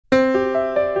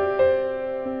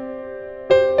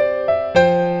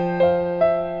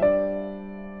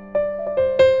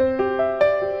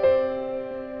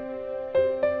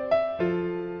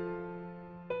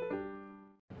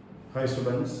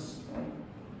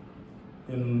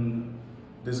In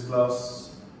this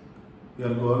class, we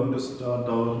are going to start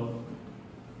our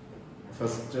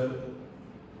first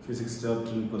physics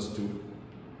chapter in +2,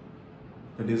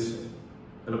 that is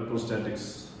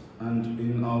electrostatics. And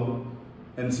in our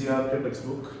NCERT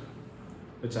textbook,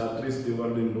 the chapter is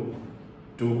divided into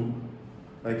two,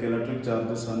 like electric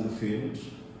charges and field,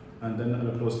 and then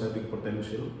electrostatic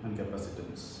potential and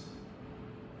capacitance.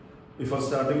 Before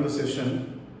starting the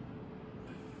session,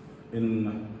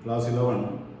 in class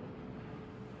 11,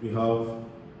 we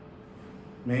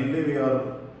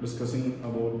are discussing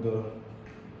about the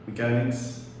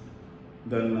mechanics,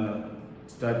 then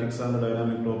statics and the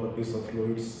dynamic properties of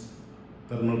fluids,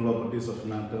 thermal properties of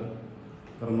matter,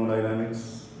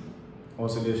 thermodynamics,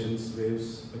 oscillations,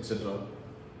 waves, etc.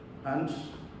 And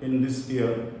in this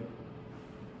year,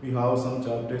 we have some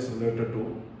chapters related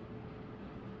to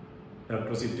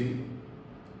electricity,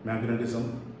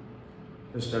 magnetism,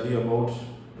 the study about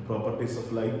the properties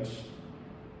of light,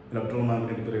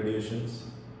 electromagnetic radiations,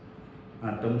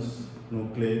 atoms,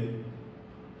 nuclei,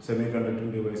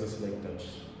 semiconducting devices like that.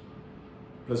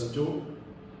 +2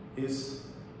 is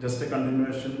just a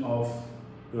continuation of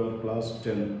your class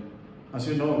 10. As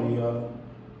you know, we are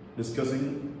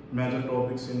discussing major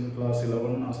topics in class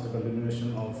 11 as the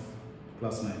continuation of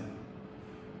class 9.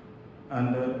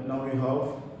 And now we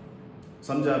have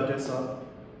some chapters are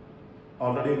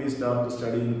already we start to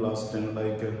study in class 10,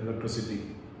 like electricity.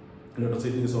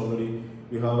 Electricity is already,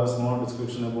 we have a small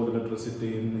description about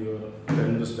electricity in your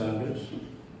 10th standard.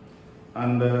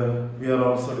 And we are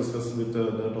also discussing with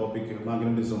the topic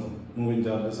magnetism, moving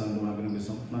charges and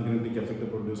magnetism, magnetic effect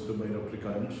produced by electric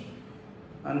current,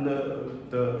 and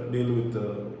the deal with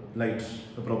light,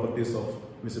 the properties of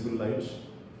visible light.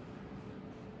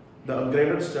 The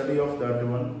upgraded study of that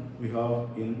one we have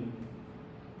in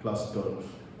class 12.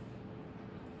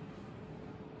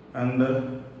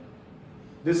 And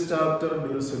this chapter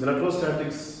deals with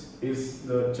electrostatics, is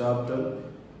the chapter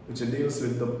which deals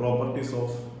with the properties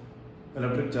of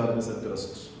electric charges at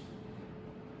rest.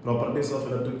 Properties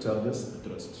of electric charges at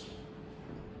rest.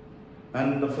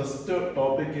 And the first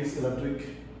topic is electric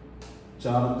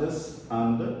charges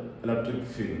and electric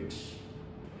field.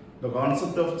 The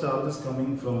concept of charge is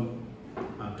coming from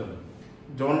atom.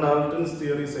 John Dalton's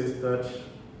theory says that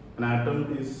an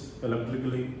atom is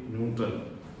electrically neutral.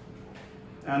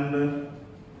 And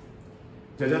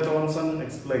J.J. Thomson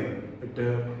explained it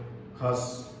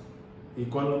has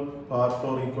equal part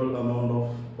or equal amount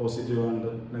of positive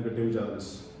and negative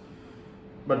charges.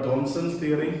 But Thomson's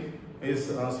theory is,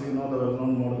 as we know, the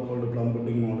well-known model called the plum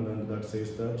pudding model, and that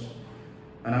says that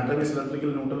an atom is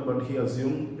electrically neutral, but he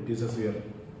assumed it is a sphere,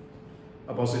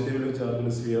 a positively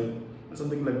charged sphere, and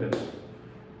something like that.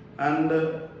 And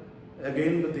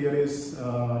again, the theory is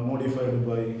modified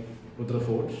by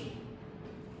Rutherford.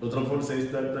 Rutherford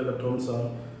says that the electrons are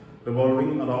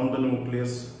revolving around the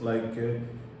nucleus like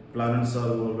planets are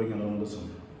revolving around the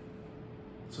sun.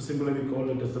 So simply we call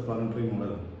it as the planetary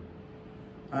model.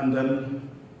 And then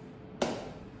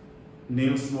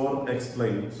Niels Bohr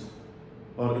explains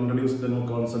or introduced the new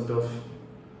concept of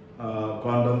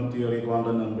quantum theory,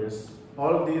 quantum numbers.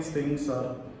 All these things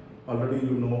are already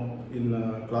you know.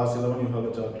 In class 11 you have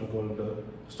a chapter called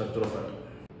structure of atom.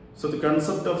 So the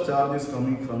concept of charge is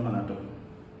coming from an atom.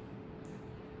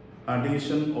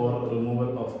 Addition or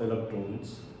removal of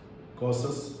electrons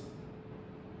causes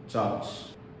charge.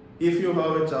 If you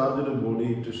have a charged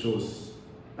body, it shows.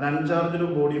 An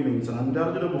uncharged body means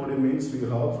we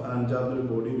have an uncharged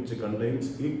body which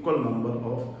contains equal number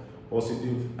of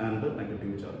positive and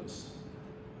negative charges.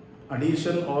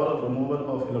 Addition or removal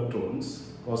of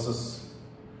electrons causes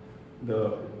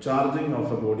the charging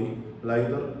of a body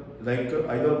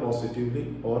either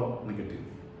positively or negatively.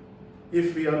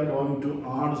 If we are going to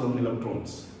add some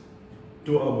electrons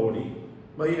to a body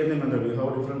by any method, we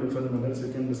have different methods.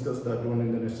 We can discuss that one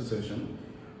in the next session.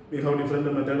 We have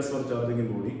different methods for charging a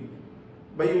body.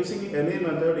 By using any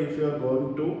method, if you are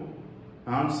going to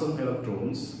add some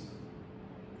electrons,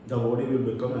 the body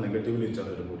will become a negatively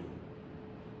charged body.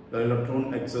 The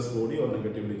electron excess body or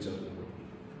negatively charged body.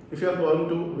 If you are going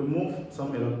to remove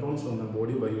some electrons from the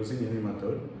body by using any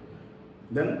method,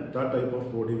 then that type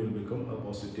of body will become a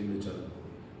positively charged body.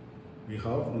 We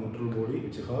have neutral body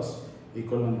which has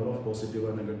equal number of positive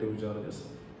and negative charges.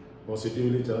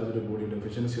 Positively charged body,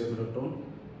 deficiency of electron.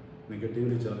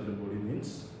 Negatively charged body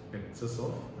means excess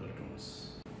of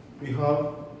electrons. We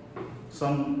have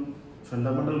some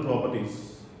fundamental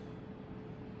properties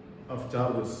of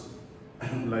charges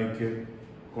like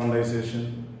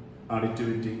quantization,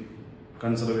 additivity,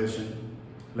 conservation,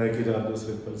 like charges,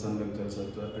 ripples, conductors,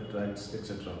 attracts,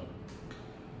 etc.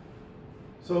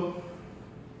 So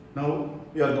Now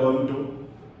we are going to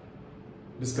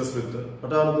discuss with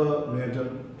what are the major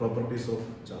properties of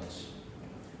charge.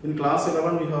 In class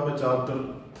 11 we have a chapter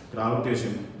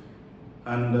gravitation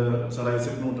and Sir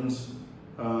Isaac Newton's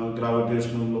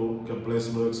gravitational law,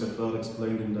 Kepler's law, etc. are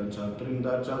explained in that chapter. In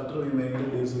that chapter we mainly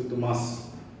deals with the mass,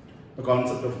 the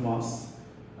concept of mass,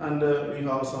 and we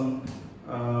have some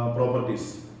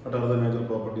properties. What are the major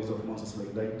properties of masses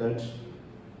like that?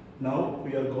 Now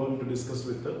we are going to discuss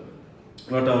with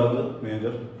what are the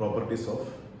major properties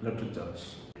of electric charge.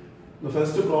 The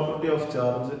first property of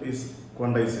charge is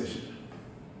quantization.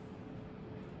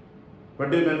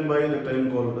 What do you mean by the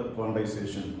term called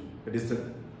quantization? It is the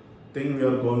thing we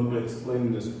are going to explain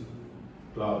in this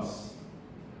class.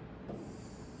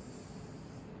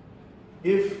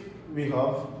 If we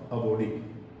have a body,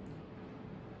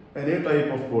 any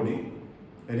type of body,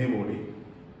 any body,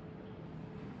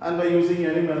 and by using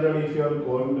any method, if you are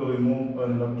going to remove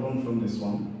an electron from this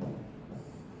one,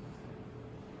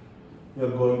 we are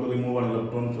going to remove an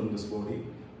electron from this body,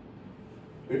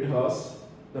 it has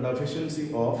the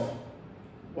efficiency of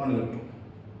one electron.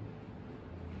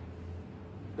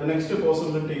 The next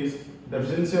possibility is the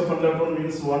efficiency of an electron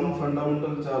means one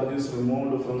fundamental charge is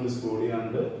removed from this body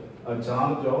and a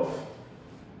charge of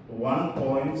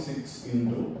 1.6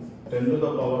 into 10 to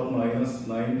the power minus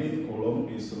 19 coulomb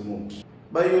is removed.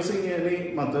 By using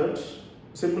any method,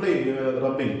 simply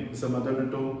rubbing is a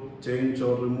method to change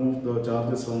or remove the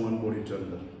charges from one body to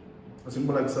another. A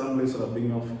simple example is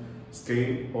rubbing of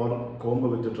scale or comb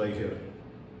with the dry hair.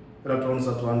 Electrons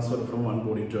are transferred from one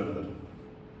body to another.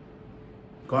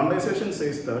 Quantization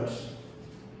says that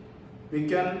we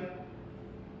can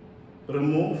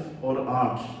remove or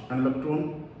add an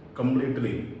electron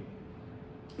completely,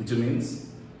 which means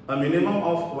a minimum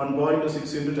of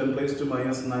 1.6 into 10 raised to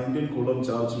minus 19 coulomb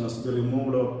charge must be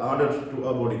removed or added to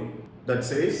a body. That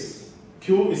says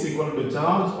Q is equal to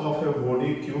charge of a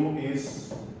body. Q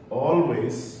is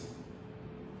always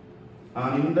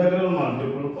an integral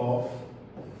multiple of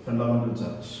fundamental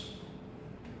charge.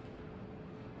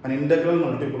 An integral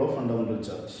multiple of fundamental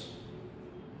charge.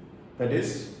 That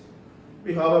is,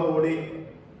 we have a body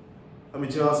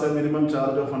which has a minimum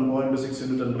charge of 1.6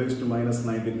 into 10 raised to minus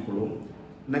 19 coulomb.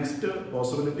 Next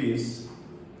possibility is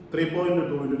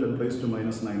 3.2 into 10 raised to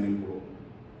minus 19 coulomb.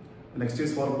 Next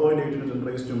is 4.8 into 10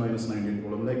 raised to minus 19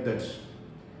 coulomb, like that.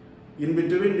 In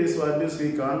between these values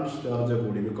we can't charge a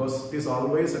body because it is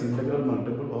always an integral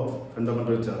multiple of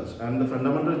fundamental charge, and the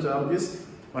fundamental charge is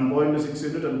 1.6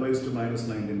 into 10 raised to minus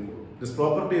 19 coulomb. This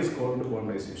property is called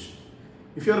quantization.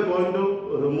 If you are going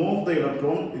to remove the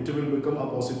electron, it will become a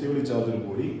positively charged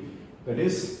body. That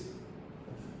is,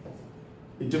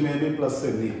 it may be plus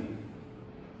Ne.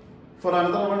 For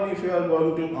another one, if you are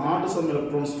going to add some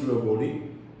electrons to a body,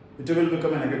 it will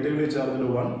become a negatively charged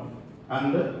one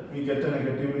and we get a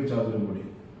negatively charged body.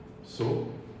 So,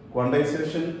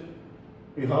 quantization,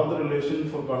 we have the relation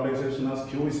for quantization as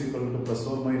Q is equal to plus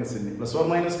or minus Ne. Plus or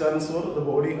minus stands for the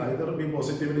body either be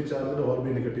positively charged or be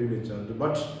negatively charged.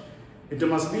 But it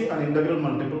must be an integral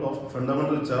multiple of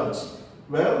fundamental charge,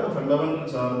 where the fundamental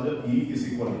charge E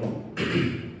is equal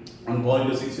to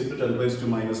 1.6 into 10 raised to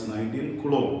minus 19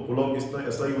 coulomb. Coulomb is the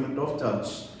SI unit of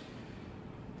charge.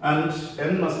 And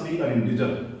N must be an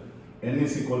integer. N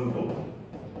is equal to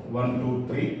 1,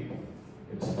 2, 3,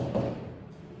 etc.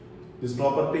 This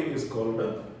property is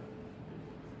called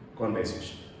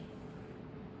quantization.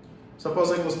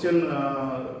 Suppose a question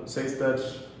says that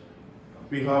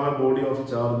we have a body of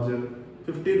charge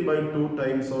 15 by 2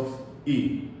 times of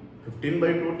E. 15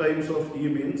 by 2 times of E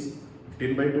means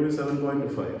 15 by 2 is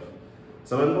 7.5.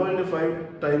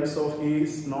 7.5 times of E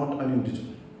is not an integer.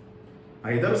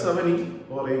 Either 7E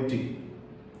or 8E.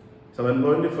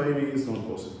 7.5E is not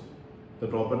possible. The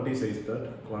property says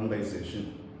that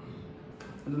quantization.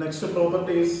 And the next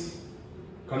property is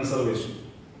conservation.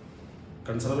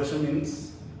 Conservation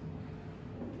means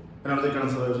energy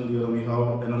conservation theorem. We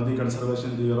have energy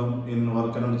conservation theorem in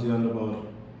work energy and power.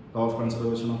 Law of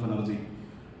conservation of energy.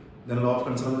 Then law of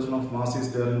conservation of mass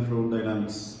is there in fluid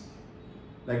dynamics.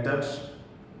 Like that,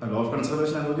 the law of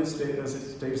conservation energy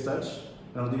states that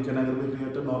energy can either be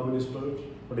created nor be destroyed,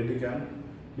 but it can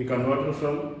be converted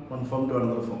from one form to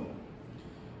another form.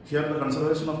 Here the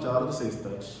conservation of charge says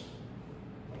that.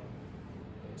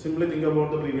 Simply think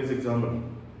about the previous example.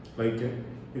 Like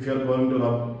if you are going to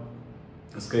rub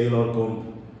a scale or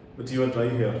comb with your dry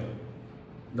hair,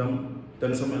 then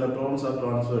some electrons are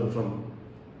transferred from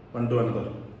one to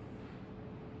another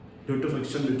due to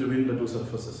friction between the two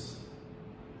surfaces.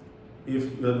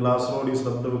 If the glass rod is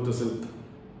rubbed with the silk,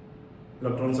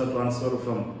 electrons are transferred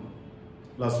from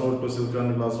glass rod to silk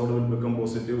and glass rod will become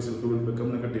positive, silk will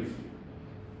become negative.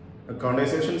 A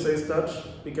quantization says that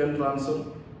we can transfer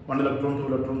 1 electron, 2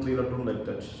 electron, 3 electron like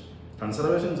that.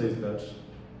 Conservation says that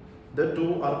the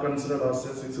two are considered as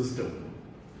a system.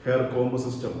 Hair comb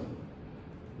system,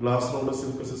 glass roller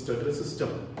silk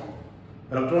system.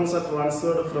 Electrons are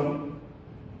transferred from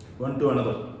one to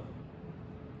another.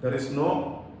 There is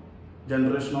no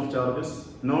generation of charges,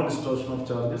 no distortion of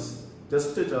charges,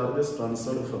 just charges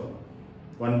transferred from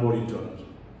one body to another.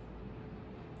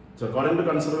 So according to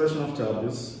conservation of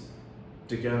charges,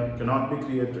 it cannot be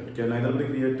created, it can neither be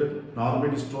created nor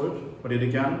be destroyed, but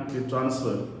it can be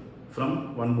transferred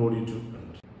from one body to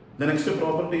another. The next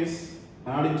property is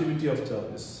additivity of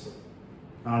charges.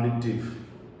 Additive.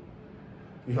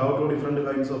 We have two different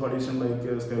kinds of addition like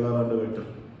scalar and vector.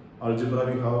 Algebra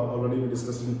we have already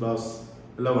discussed in class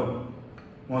 11.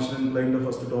 Motion in plane, the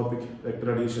first topic,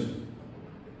 vector addition.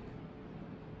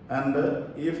 And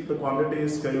if the quantity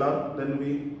is scalar, then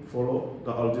we follow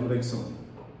the algebraic sum,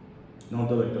 not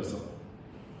the vector sum.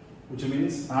 Which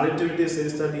means additivity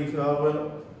says that if you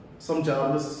have some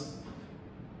charges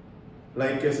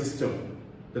like a system,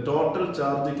 the total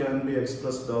charge can be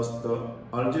expressed as the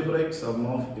algebraic sum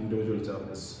of individual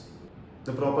charges.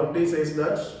 The property says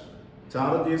that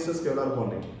charge is a scalar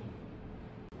quantity.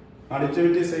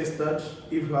 Additivity says that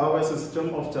if you have a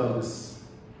system of charges,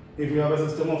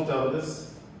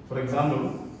 for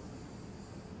example,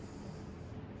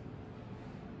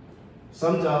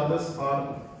 some charges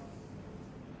are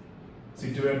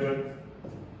situated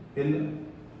in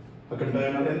a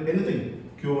container in anything,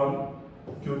 Q1,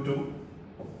 Q2,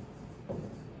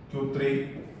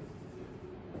 Q3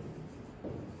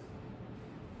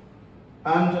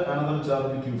 and another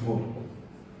charge Q4.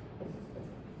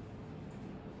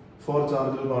 Four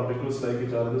chargeable particles like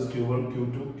charges Q1,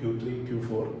 Q2, Q3,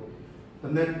 Q4. The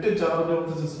net charge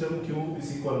of the system Q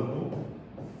is equal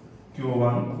to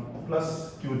Q1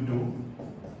 plus Q2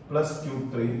 plus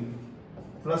Q3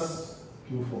 plus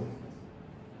Q4.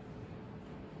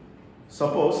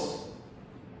 Suppose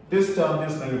this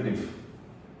charge is negative.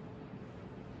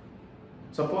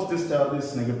 Suppose this charge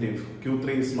is negative, Q3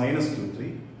 is minus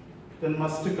Q3, then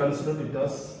must consider it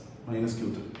as minus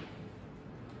Q3.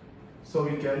 So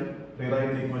we can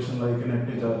rewrite the equation like net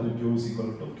charge Q is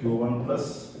equal to Q1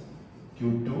 plus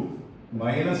Q2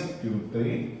 minus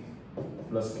Q3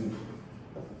 plus Q4.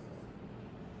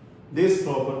 This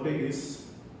property is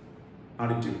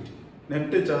additivity.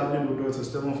 Net charge due to a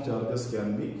system of charges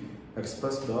can be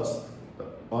expressed as the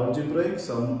algebraic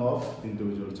sum of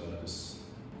individual charges.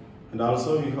 And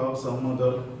also we have some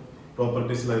other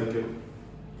properties like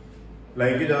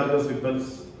charges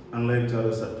repels, unlike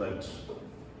charges attract.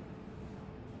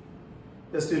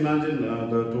 Just imagine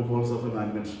the two poles of a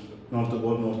magnet, north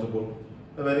pole.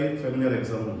 A very familiar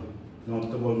example,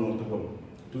 north pole,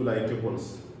 two like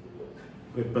poles,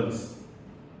 repels.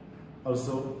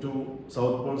 Also two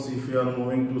south poles, if you are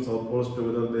moving two south poles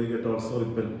together, they get also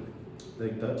repelled,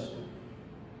 like that.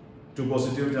 Two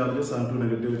positive charges and two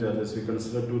negative charges. We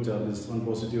consider two charges, one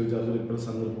positive charge repels,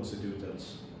 another positive charge.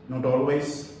 Not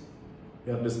always,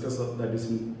 we have discussed that is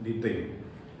in detail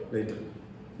later.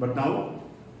 But now,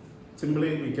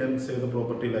 simply we can say the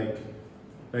property like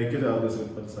charges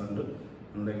repels and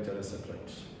unlike charges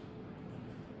attract.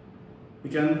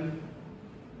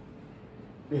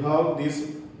 We have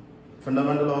these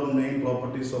fundamental or main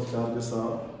properties of charges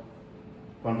are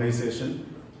quantization,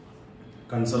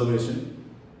 conservation,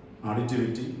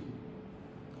 additivity,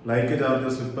 like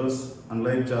charges repels,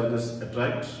 unlike charges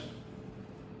attract.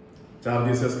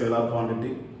 Charge is a scalar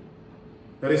quantity.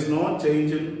 There is no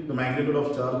change in the magnitude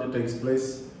of charge that takes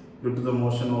place due to the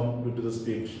motion or due to the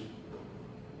speed.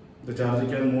 The charge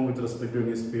can move with respect to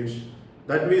any speed.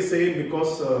 That we say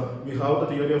because we have the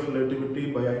theory of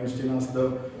relativity by Einstein as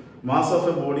the mass of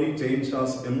a body change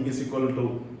as m is equal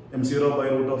to m0 by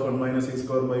root of 1 minus e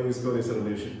square by v square is a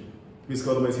relation. V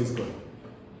square by c square.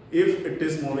 If it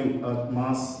is moving,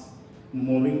 mass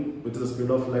moving with the speed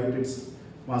of light, its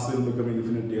mass will become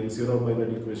infinity, m0 by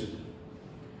that equation.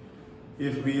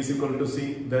 If v is equal to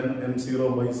c, then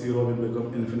m0 by 0 will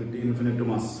become infinity, infinite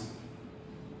mass.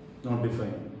 Not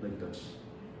defined like that.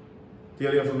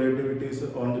 Theory of relativity is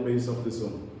on the basis of this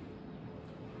one.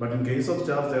 But in case of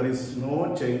charge, there is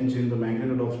no change in the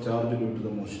magnitude of charge due to the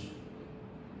motion.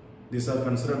 These are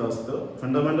considered as the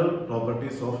fundamental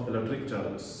properties of electric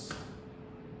charges.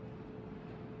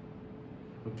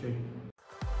 Okay.